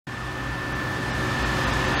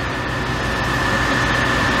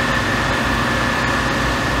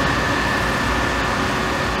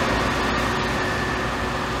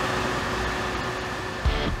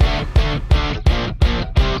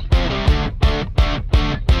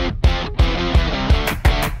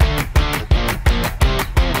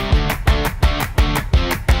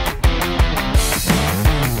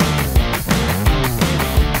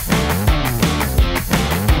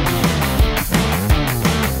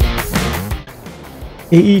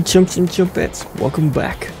Hey chumps and chumpettes, welcome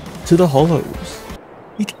back to the Hollows.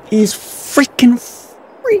 It is freaking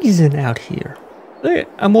freezing out here. Hey,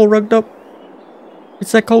 I'm all rugged up.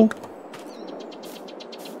 It's that cold.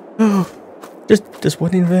 Oh, just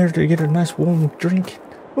went in there to get a nice warm drink.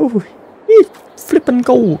 Oh, it's flipping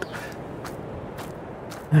cold.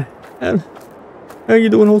 How you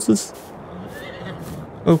doing, horses?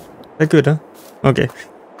 Oh, that good, huh? Okay.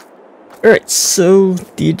 Alright, so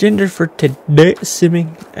the agenda for today,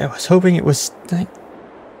 assuming I was hoping it was like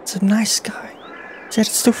some nice sky. Yet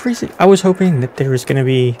it's still freezing. I was hoping that there was gonna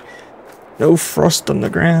be no frost on the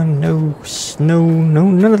ground, no snow,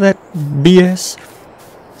 none of that BS.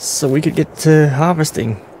 So we could get to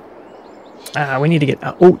harvesting. We need to get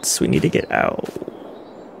our oats, we need to get our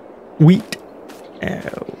wheat.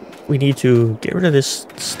 We need to get rid of this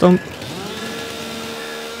stump.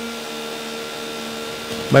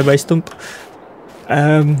 Bye bye stump.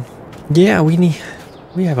 Yeah, we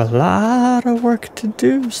have a lot of work to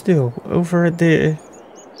do still over at the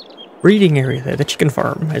breeding area there, the chicken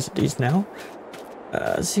farm as it is now.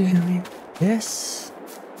 See what I mean? Yes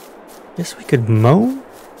we could mow.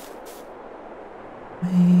 I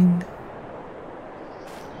mean,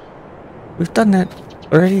 we've done that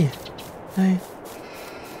already.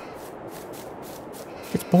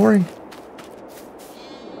 It's boring.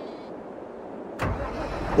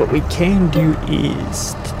 What we can do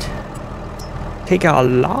is take our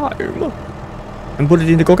lime and put it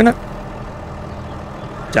in the coconut.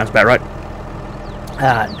 Sounds about right.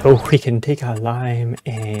 No, we can take our lime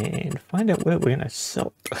and find out where we're gonna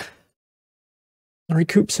sell it.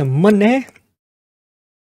 Recoup some money.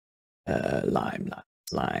 Lime.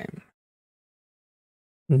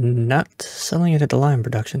 Not selling it at the lime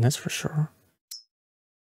production, that's for sure.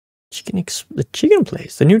 The chicken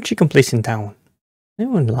place, the new chicken place in town. They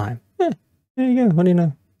want lime. Yeah, there you go. What do you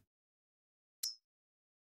know?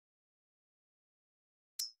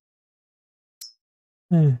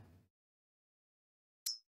 Yeah.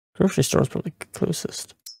 Grocery store is probably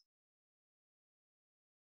closest.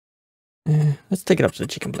 Yeah, let's take it up to the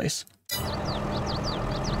chicken place.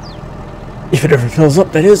 If it ever fills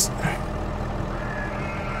up, that is.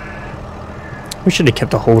 We should have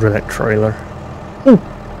kept a hold of that trailer. Oh,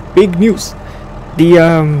 big news. The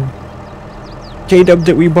J-Dub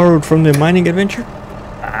that we borrowed from the mining adventure,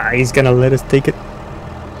 he's gonna let us take it.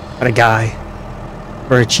 Got a guy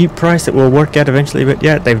for a cheap price that will work out eventually, but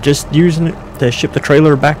yeah, they've just using it to ship the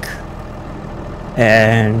trailer back.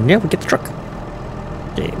 And yeah, we get the truck.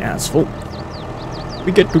 Okay, now it's full.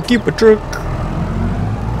 We get to keep a truck.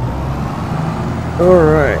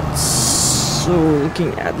 Alright, so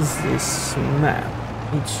looking at this map,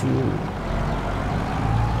 I need to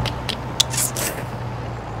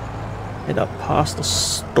head up past the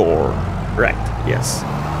store. Right, yes.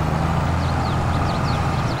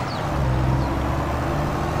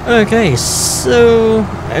 Okay, so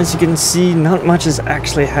as you can see, not much has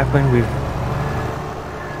actually happened. We've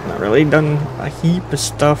not really done a heap of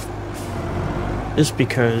stuff. Just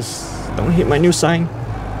because, don't hit my new sign.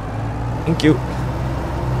 Thank you.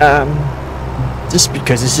 Just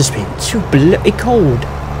because it's just been too bloody cold.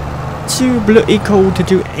 Too bloody cold to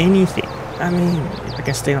do anything. I mean, if I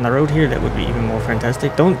can stay on the road here, that would be even more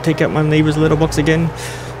fantastic. Don't take out my neighbor's little box again.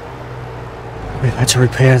 We've had to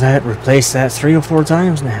repair that, replace that 3 or 4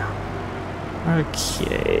 times now.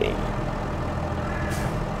 Okay.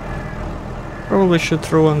 Probably should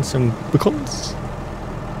throw on some beacons.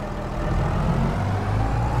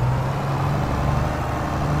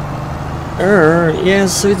 Yeah,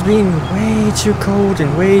 so it's been way too cold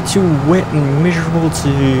and way too wet and miserable to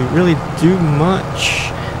really do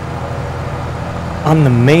much on the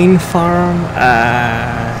main farm.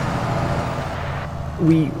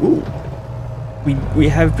 We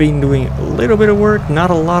have been doing a little bit of work,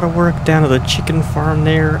 not a lot of work down at the chicken farm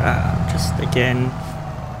there. Just again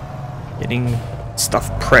getting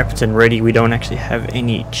stuff prepped and ready. We don't actually have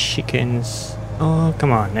any chickens. Oh,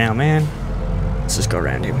 come on now, man. Let's just go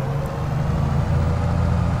around him.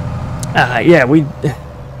 Yeah, we're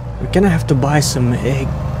gonna have to buy some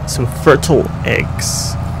fertile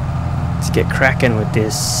eggs to get cracking with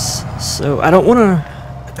this. So I don't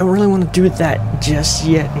really want to do that just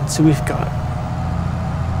yet until we've got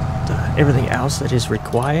everything else that is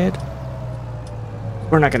required.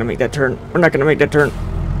 We're not gonna make that turn. We're not gonna make that turn.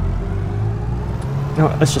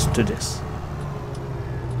 No, let's just do this.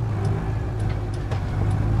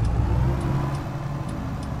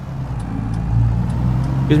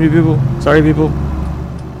 Excuse me, people. Sorry, people.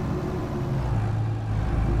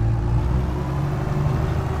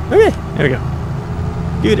 Okay, there we go.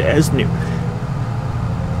 Good as new.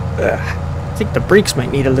 I think the brakes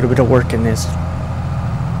might need a little bit of work in this.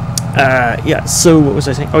 Yeah, so what was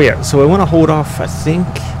I saying? Oh yeah, so I want to hold off, I think,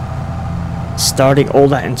 starting all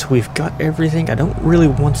that until we've got everything. I don't really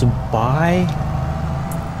want to buy.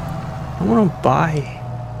 I want to buy.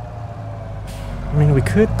 I mean, we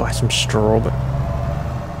could buy some straw, but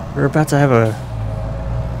we're about to have a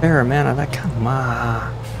fair amount of that. Come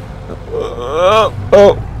on.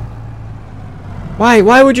 Oh. Why?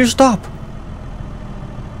 Why would you stop?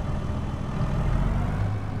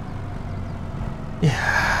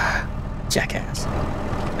 Yeah. Jackass.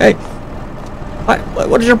 Hey.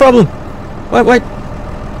 What is your problem? What?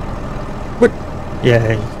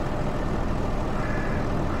 Yeah.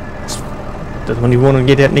 Doesn't even want to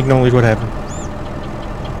get that and acknowledge what happened.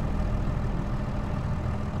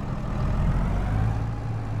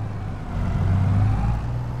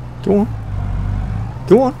 Go on.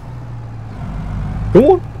 Go on.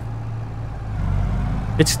 Go on.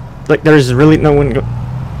 It's like there's really no one go.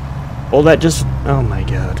 All that just. Oh my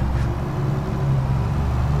god.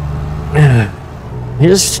 You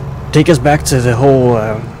just take us back to the whole.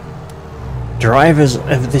 Drivers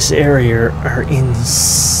of this area are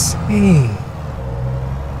insane.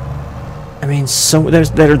 I mean,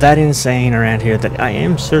 they're that insane around here that I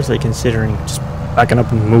am seriously considering just backing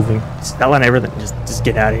up and moving, selling everything, just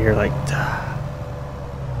get out of here. Like,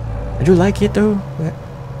 I do like it though. But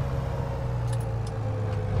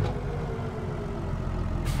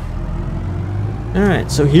all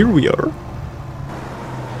right, so here we are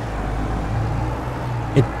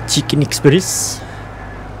at Chicken Express.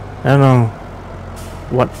 I don't know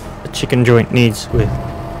what a chicken joint needs with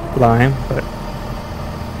lime, but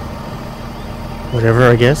whatever,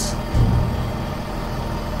 I guess.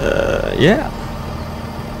 Yeah.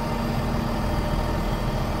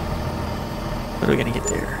 What are we gonna get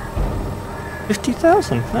there?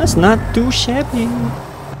 50,000. That's not too shabby.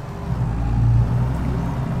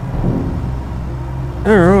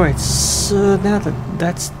 Alright, so now that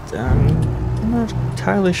that's done, I'm not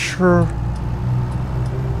entirely sure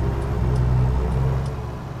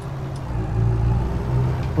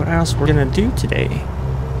what else we're gonna do today.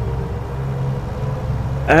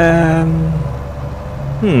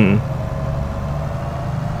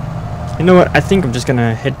 You know what? I think I'm just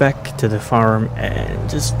gonna head back to the farm and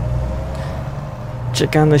just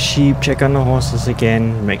check on the sheep, check on the horses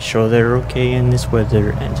again, make sure they're okay in this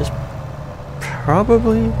weather, and just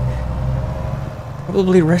probably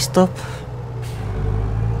rest up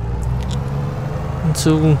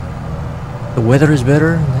until the weather is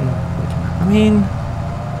better. And then, I mean,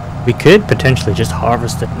 we could potentially just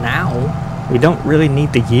harvest it now. We don't really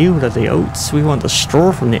need the yield of the oats. We want the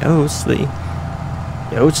straw from the oats. The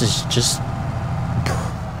oats is just,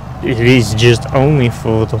 it is just only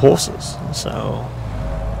for the horses. So,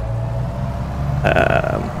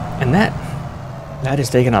 and that is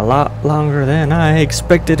taking a lot longer than I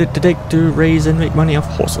expected it to take to raise and make money off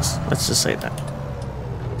horses. Let's just say that.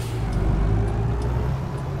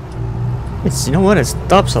 It's, you know what, it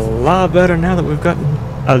stops a lot better now that we've gotten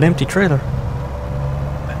an empty trailer.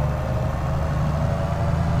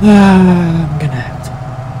 I'm gonna have to.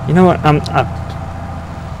 You know what?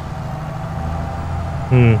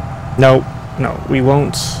 No, we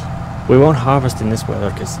won't harvest in this weather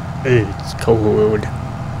because it's cold,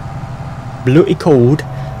 bloody cold.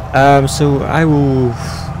 So I will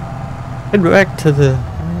head back to the.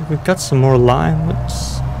 We've got some more lime.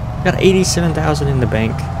 Got 87,000 in the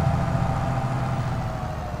bank.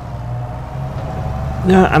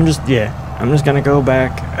 No, I'm just gonna go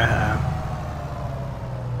back.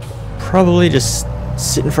 Probably just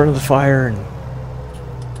sit in front of the fire and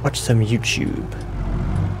watch some YouTube.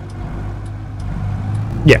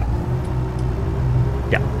 Yeah,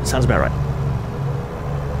 sounds about right.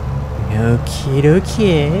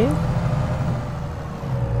 Okay.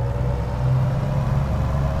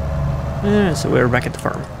 So we're back at the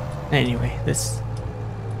farm. Anyway, this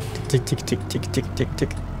tick.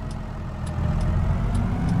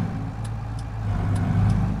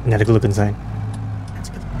 Not a good looking sign. That's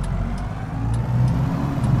good.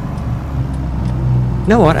 You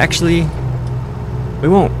know what? Actually, we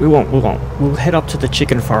won't. We'll head up to the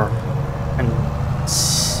chicken farm, and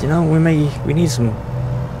you know, we need some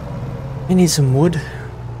wood.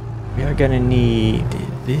 We are gonna need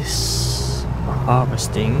this for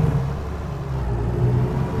harvesting.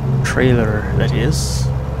 Trailer, that is.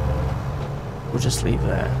 We'll just leave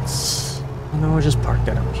that. No, we'll just park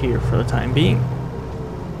that up here for the time being.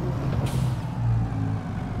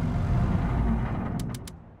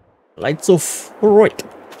 Lights off. Alright.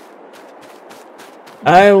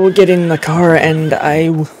 I will get in the car and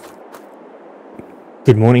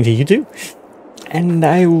good morning to you too. And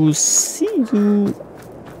I will see you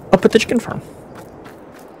up at the chicken farm.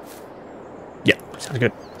 sounds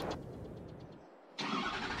good.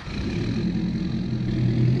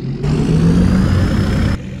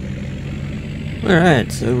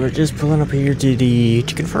 Alright, so we're just pulling up here to the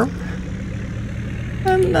chicken farm.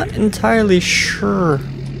 I'm not entirely sure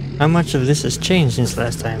how much of this has changed since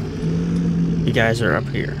last time you guys are up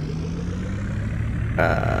here.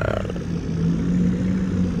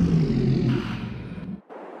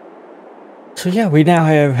 So yeah, we now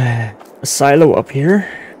have a silo up here.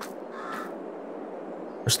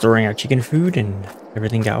 We're storing our chicken food and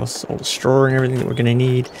everything else, all the straw and everything that we're gonna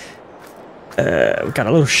need. We got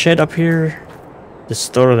a little shed up here to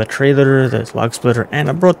store the trailer, the log splitter, and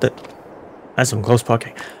I brought the... That's some close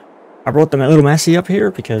parking. I brought them a little messy up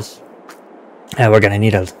here because we're gonna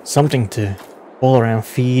need something to all around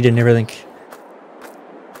feed and everything.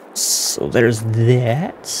 So there's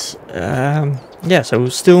that. Yeah, so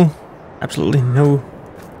still absolutely no...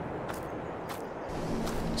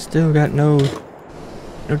 Still got no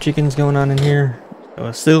chickens going on in here.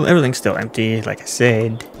 So still, everything's still empty, like I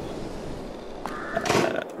said.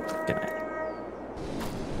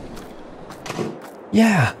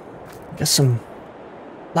 Yeah, got some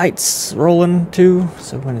lights rolling too,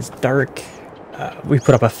 so when it's dark, we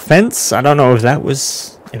put up a fence. I don't know if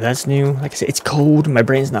that's new. Like I said, it's cold, my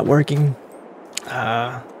brain's not working.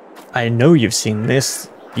 I know you've seen this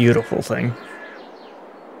beautiful thing.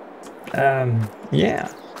 Yeah.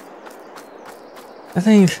 I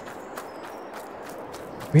think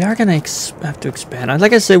we are gonna have to expand.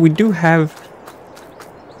 Like I said, we do have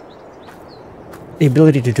the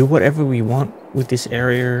ability to do whatever we want with this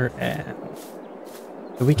area, and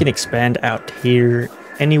we can expand out here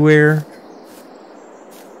anywhere.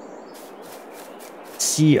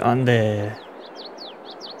 See on the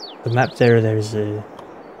map there's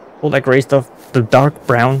all that gray stuff, the dark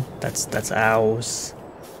brown, that's ours.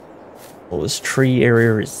 All this tree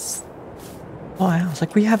area is... Oh, it's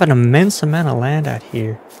like we have an immense amount of land out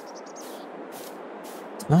here.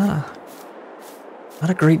 It's not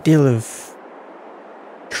a great deal of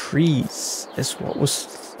trees. Is what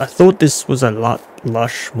was... I thought this was a lot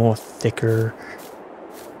lush, more thicker.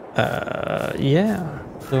 Yeah.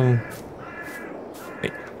 So,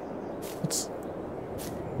 wait,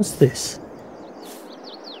 what's this?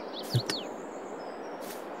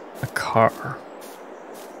 A car.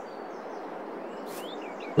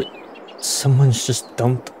 Wait, someone's just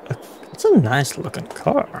dumped a... It's a nice looking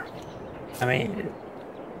car. I mean,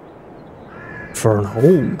 for an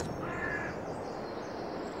old...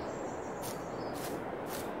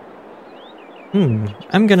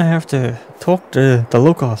 I'm gonna have to talk to the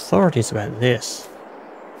local authorities about this.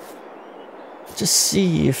 Just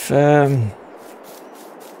see if,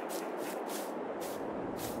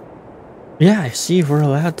 yeah, see if we're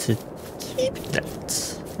allowed to keep that.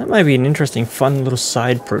 That might be an interesting, fun little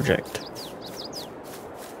side project.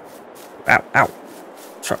 Ow, ow.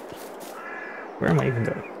 Sorry. Where am I even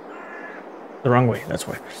going? The wrong way, that's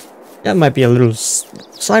why. That might be a little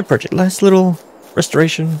side project. Last little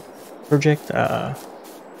restoration project.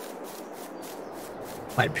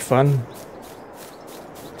 Might be fun.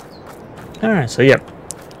 Alright, so yeah.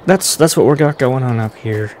 That's what we got going on up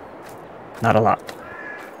here. Not a lot.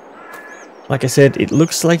 Like I said, it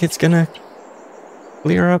looks like it's gonna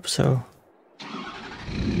clear up, so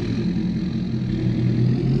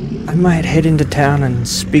I might head into town and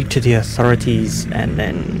speak to the authorities and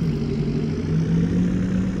then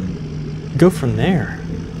go from there.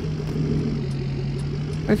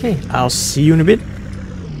 Okay, I'll see you in a bit.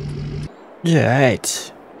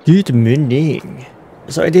 Right, good morning.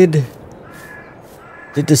 So I did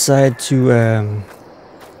decide to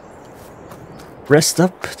rest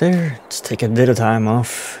up there, just take a little time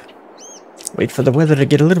off, wait for the weather to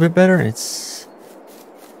get a little bit better. It's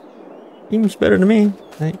seems better to me.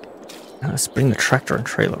 Like, let's bring the tractor and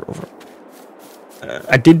trailer over.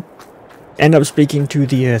 I did end up speaking to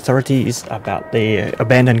the authorities about the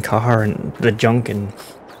abandoned car and the junk, and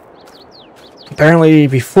apparently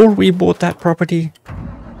before we bought that property,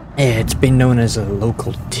 it's been known as a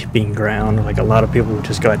local tipping ground. Like, a lot of people would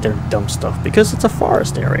just go out there and dump stuff because it's a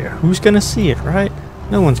forest area. Who's gonna see it, right?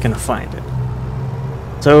 No one's gonna find it.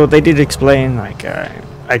 So they did explain, like,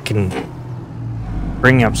 I can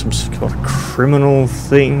bring up some sort of criminal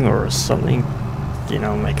thing or something, you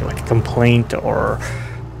know, make it like a complaint, or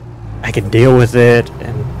I can deal with it,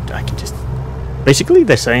 and I can just... Basically,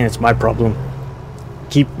 they're saying it's my problem.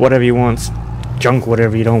 Keep whatever you want, junk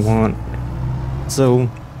whatever you don't want. So,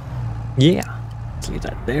 yeah. Let's leave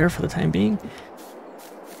that there for the time being.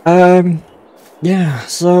 Yeah,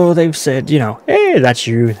 so they've said, you know, hey, that's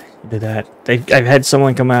you did that. I've had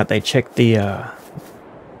someone come out, they checked the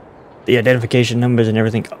identification numbers and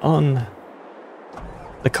everything on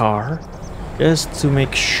the car just to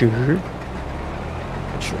make sure.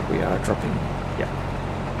 We are dropping. Yeah,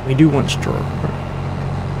 we do want straw.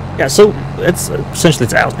 Yeah, so it's essentially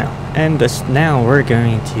it's out now, and now we're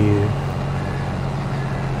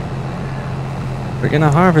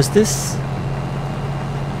gonna harvest this.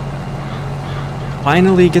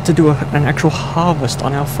 Finally, get to do an actual harvest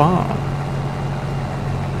on our farm.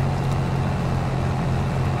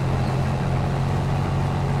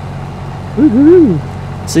 Woohoo!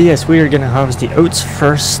 So yes, we are gonna harvest the oats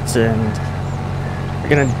first, and we're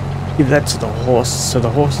gonna give that to the horse, so the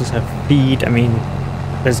horses have feed. I mean,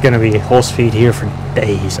 there's gonna be horse feed here for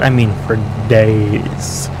days. I mean, for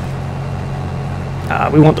days.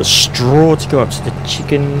 We want the straw to go up to the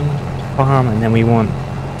chicken farm, and then we want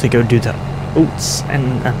to go do the oats,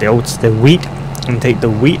 and not the oats, the wheat, and take the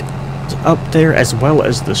wheat up there as well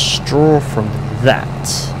as the straw from that.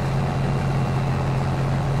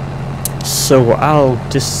 So I'll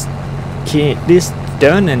just get this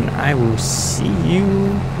done, and I will see you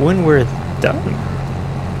when we're done.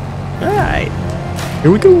 Alright,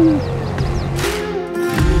 here we go.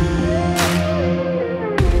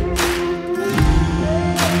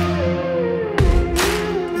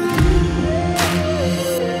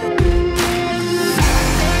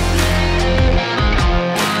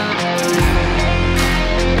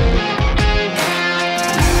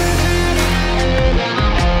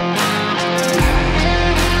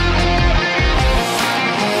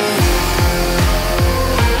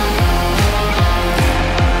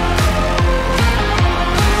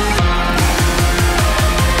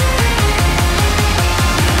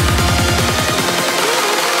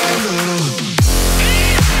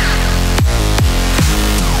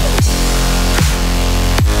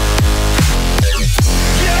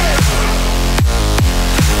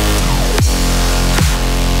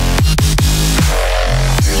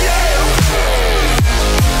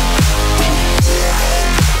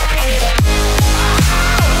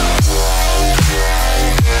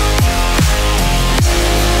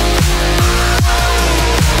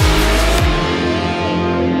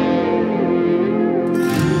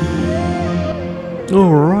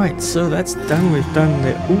 Alright, so that's done. We've done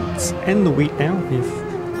the oats and the wheat now.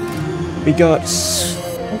 We got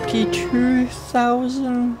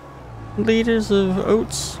 42,000 liters of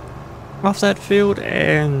oats off that field,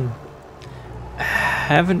 and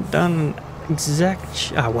haven't done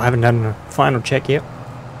exact well, haven't done a final check yet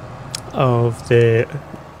of the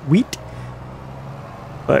wheat,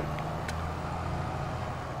 but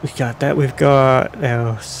we got that. We've got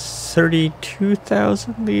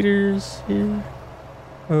 32,000 liters here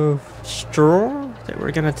of straw that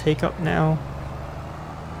we're gonna take up now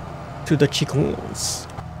to the chickens.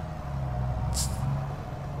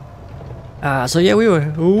 So yeah, we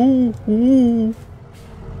were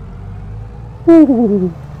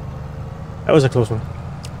that was a close one.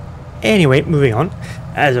 Anyway, moving on,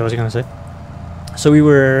 as I was gonna say, so we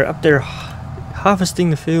were up there harvesting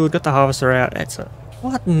the field, got the harvester out. It's a,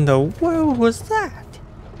 what in the world was that?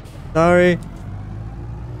 Sorry,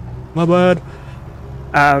 my bad.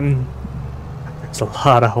 It's a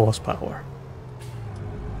lot of horsepower.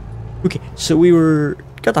 Okay, so we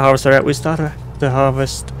got the harvester out. We started the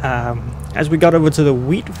harvest. As we got over to the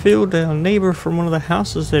wheat field, a neighbor from one of the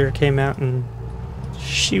houses there came out, and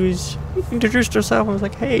she introduced herself and was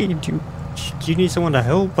like, "Hey, do you need someone to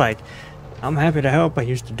help? Like, I'm happy to help. I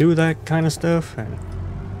used to do that kind of stuff." And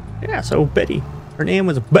yeah, so Betty, her name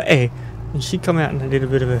was Betty, and she come out and did a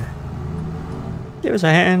bit of give us a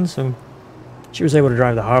hand. So she was able to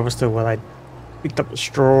drive the harvester while I picked up the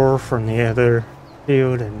straw from the other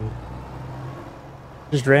field and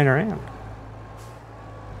just ran around.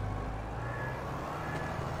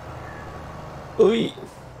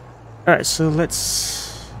 Alright, so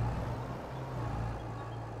let's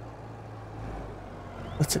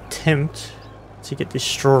attempt to get this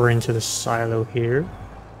straw into the silo here.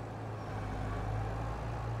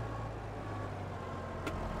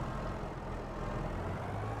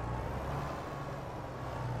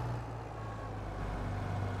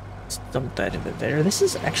 Dump that into there. This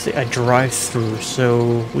is actually a drive-through,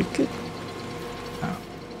 so we could...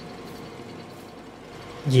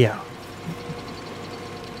 yeah.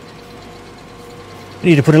 I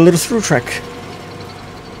need to put a little through track.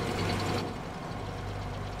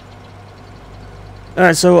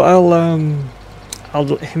 Alright, so I'll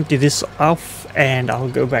empty this off, and I'll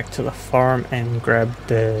go back to the farm and grab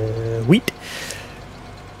the wheat.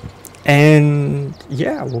 And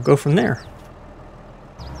yeah, we'll go from there.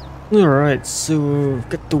 Alright, so we've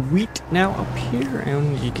got the wheat now up here,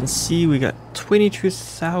 and you can see we got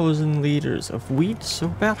 22,000 liters of wheat, so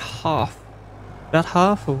about half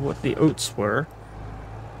of what the oats were.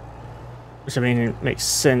 Which, I mean, it makes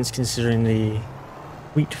sense considering the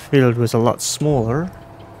wheat field was a lot smaller.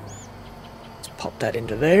 Let's pop that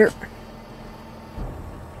into there.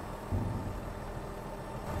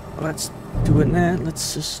 Let's do it now.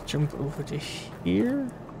 Let's just jump over to here.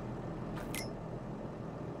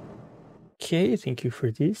 Okay, thank you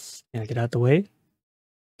for this. Can I get out the way?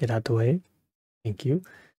 Get out the way. Thank you.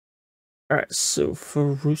 Alright, so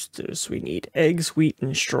for roosters, we need eggs, wheat,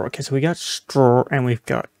 and straw. Okay, so we got straw and we've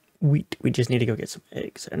got wheat. We just need to go get some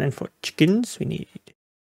eggs. And then for chickens, we need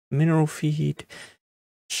mineral feed,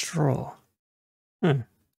 straw.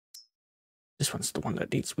 This one's the one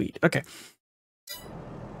that needs wheat. Okay. So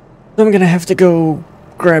I'm gonna have to go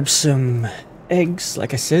grab some eggs.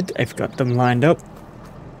 Like I said, I've got them lined up.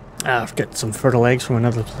 I've got some fertile eggs from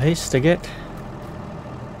another place to get.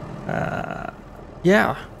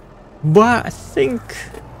 Yeah. But I think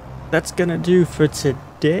that's gonna do for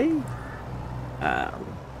today.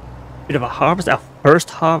 Bit of a harvest, our first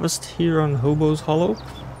harvest here on Hobo's Hollow.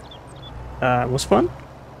 Was fun.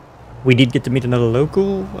 We did get to meet another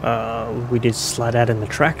local. We did slide out in the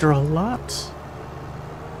tractor a lot.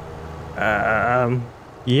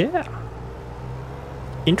 Yeah.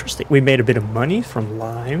 Interesting. We made a bit of money from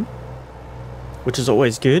lime, which is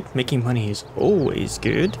always good. Making money is always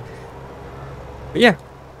good. But yeah,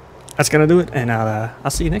 that's gonna do it, and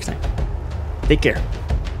I'll see you next time. Take care.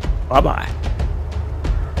 Bye bye.